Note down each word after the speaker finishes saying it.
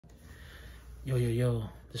Yo,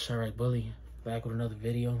 this Chiraq Bully, back with another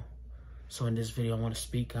video. So in this video, I want to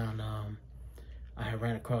speak on, I had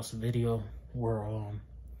ran across a video where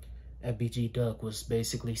FBG Duck was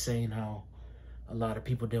basically saying how a lot of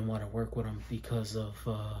people didn't want to work with him because of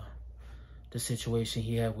the situation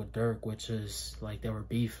he had with Durk, which is like they were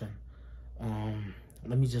beefing.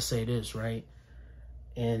 Let me just say this, right?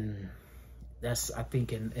 And that's, I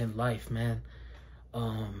think in life, man,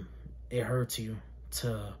 it hurts you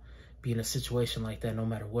to be in a situation like that no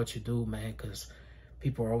matter what you do, man, because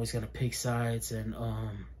people are always going to pick sides, and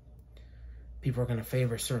people are going to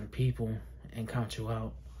favor certain people and count you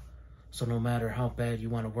out. So no matter how bad you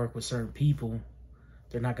want to work with certain people,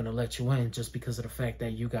 they're not going to let you in just because of the fact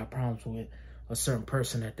that you got problems with a certain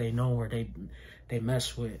person that they know or they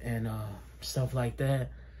mess with and stuff like that.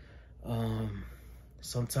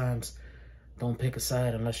 Sometimes don't pick a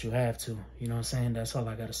side unless you have to. You know what I'm saying? That's all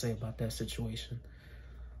I got to say about that situation.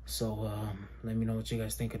 So let me know what you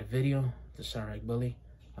guys think of the video. The Chiraq Bully.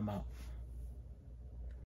 I'm out.